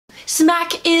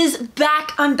Smac is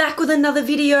back. I'm back with another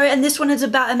video, and this one is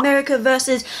about America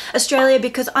versus Australia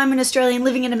because I'm an Australian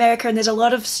living in America and there's a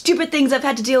lot of stupid things I've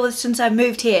had to deal with since I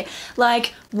moved here,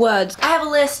 like words. I have a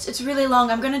list, it's really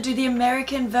long. I'm gonna do the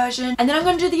American version and then I'm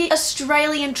gonna do the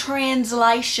Australian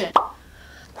translation.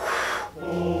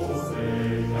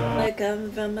 I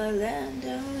come from a land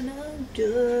down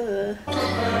under.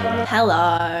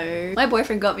 Hello. My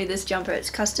boyfriend got me this jumper,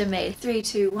 it's custom made. 3,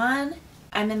 2, 1.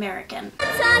 I'm American.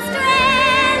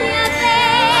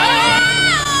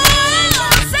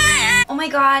 Oh my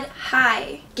god,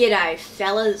 hi. G'day,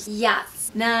 fellas.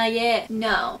 Yes. Nah, yeah.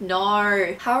 No.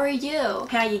 No. How are you?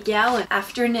 How you going?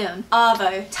 Afternoon.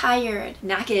 Arvo. Tired.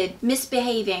 Knackered.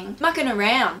 Misbehaving. Mucking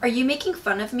around. Are you making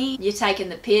fun of me? You're taking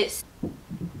the piss.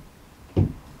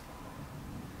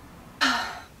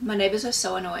 My neighbors are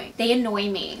so annoying. They annoy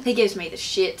me. They gives me the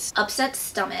shits. Upset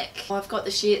stomach. Oh, I've got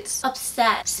the shits.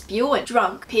 Upset. Spewing.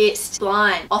 Drunk. Pissed.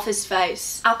 Blind. Office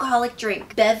face. Alcoholic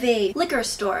drink. Bevy. Liquor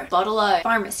store. Bottle-o.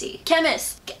 Pharmacy.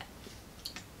 Chemist.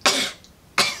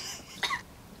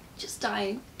 Just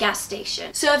dying. Gas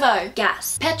station. Servo.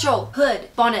 Gas. Petrol. Hood.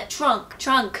 Bonnet. Trunk.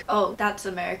 Trunk. Oh, that's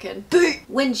American. Boot.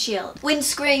 Windshield.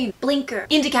 Windscreen. Blinker.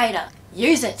 Indicator.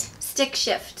 Use it. Stick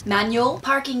shift. Manual.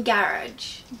 Parking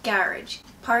garage. Garage.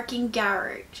 Parking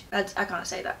garage. I can't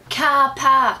say that. Car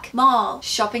park. Mall.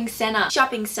 Shopping center.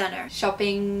 Shopping center.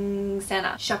 Shopping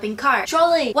center. Shopping cart.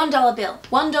 Trolley. $1 bill.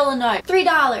 $1 note.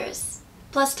 $3.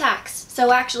 Plus tax.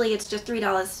 So actually it's just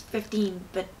 $3.15,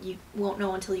 but you won't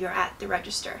know until you're at the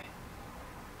register.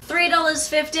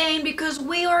 $3.15 because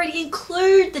we already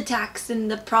include the tax in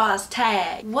the price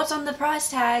tag. What's on the price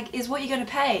tag is what you're gonna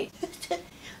pay.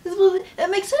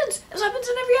 That makes sense. This happens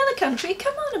in every other country.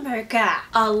 Come on, America.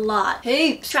 A lot.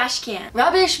 Heaps. Trash can.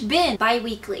 Rubbish bin.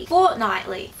 Bi-weekly.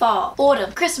 Fortnightly. Fall.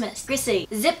 Autumn. Christmas. Chrissy.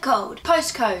 Zip code.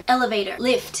 Postcode. Elevator.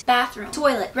 Lift. Bathroom.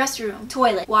 Toilet. Restroom.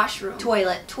 Toilet. Washroom.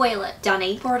 Toilet. Toilet.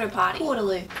 Dunny. Porta potty.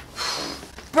 Portaloo.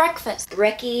 Breakfast.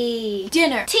 Brekkie.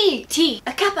 Dinner. Tea. Tea.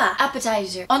 A cuppa.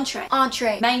 Appetizer. Entree.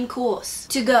 Entree. Main course.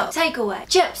 To go. Takeaway.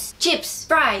 Chips. Chips.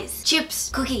 Fries. Chips.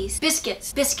 Cookies.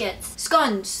 Biscuits. Biscuits.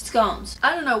 Scones. Scones.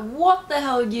 I don't know what the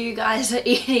hell you guys are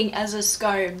eating as a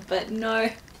scone, but no,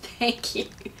 thank you.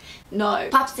 No.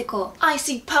 Popsicle.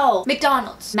 Icy pole.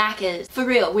 McDonald's. Macca's. For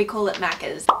real, we call it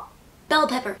Macca's. Bell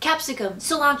pepper, capsicum,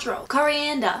 cilantro,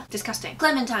 coriander, disgusting,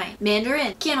 clementine,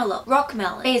 mandarin, cantaloupe, rock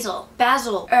melon,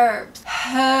 basil, herbs,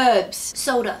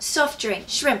 soda, soft drink,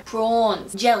 shrimp,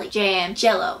 prawns, jelly, jam,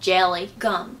 jello, jelly,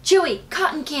 gum, chewy,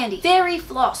 cotton candy, fairy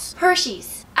floss,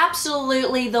 Hershey's.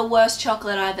 Absolutely the worst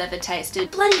chocolate I've ever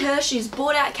tasted. Bloody Hershey's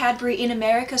bought out Cadbury in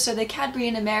America, so the Cadbury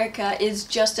in America is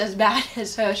just as bad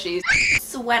as Hershey's.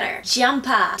 Sweater,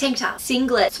 jumper, tank top,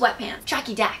 singlet, sweatpants,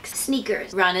 tracky dacks,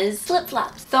 sneakers, runners,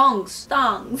 flip-flops, thongs,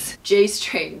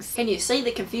 G-strings. Can you see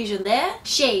the confusion there?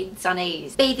 Shades,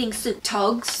 sunnies, bathing suit,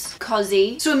 togs,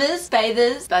 cozy, swimmers,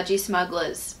 bathers, budgie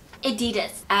smugglers.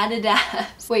 Adidas,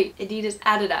 Adidas. Wait, Adidas,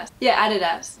 Adidas. Yeah,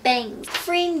 Adidas. Bangs,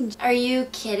 fringe. Are you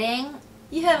kidding?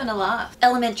 You having a laugh.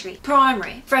 Elementary,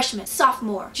 primary, freshman,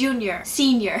 sophomore, junior,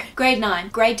 senior, grade 9,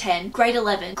 grade 10, grade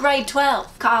 11, grade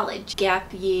 12, college,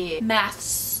 gap year,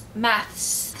 math,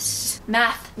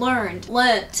 learned,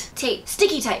 learnt, tape,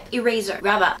 sticky tape, eraser,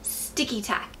 rubber, sticky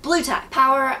tack, blue tack,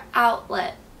 power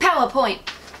outlet, PowerPoint,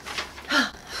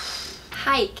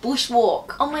 hike,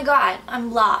 bushwalk. Oh my god,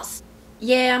 I'm lost.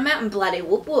 Yeah, I'm out in bloody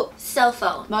whoop whoop. Cell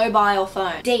phone, mobile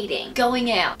phone, dating,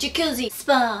 going out, jacuzzi,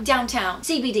 spa, downtown,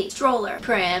 CBD, stroller,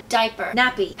 pram, diaper,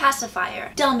 nappy,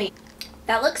 pacifier, dummy.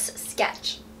 That looks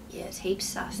sketch. Yes, heaps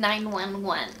sus.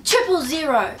 911. 000.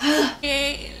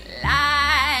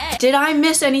 Did I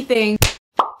miss anything?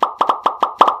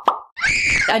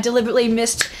 I deliberately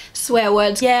missed swear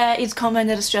words. Yeah, it's common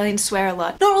that Australians swear a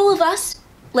lot. Not all of us.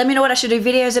 Let me know what I should do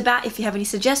videos about if you have any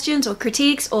suggestions or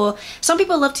critiques, or some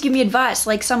people love to give me advice,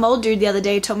 like some old dude the other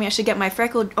day told me I should get my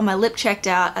freckle on my lip checked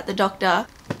out at the doctor.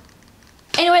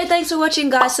 Anyway, thanks for watching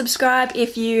guys, subscribe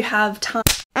if you have time.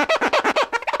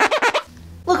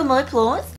 Look at my claws.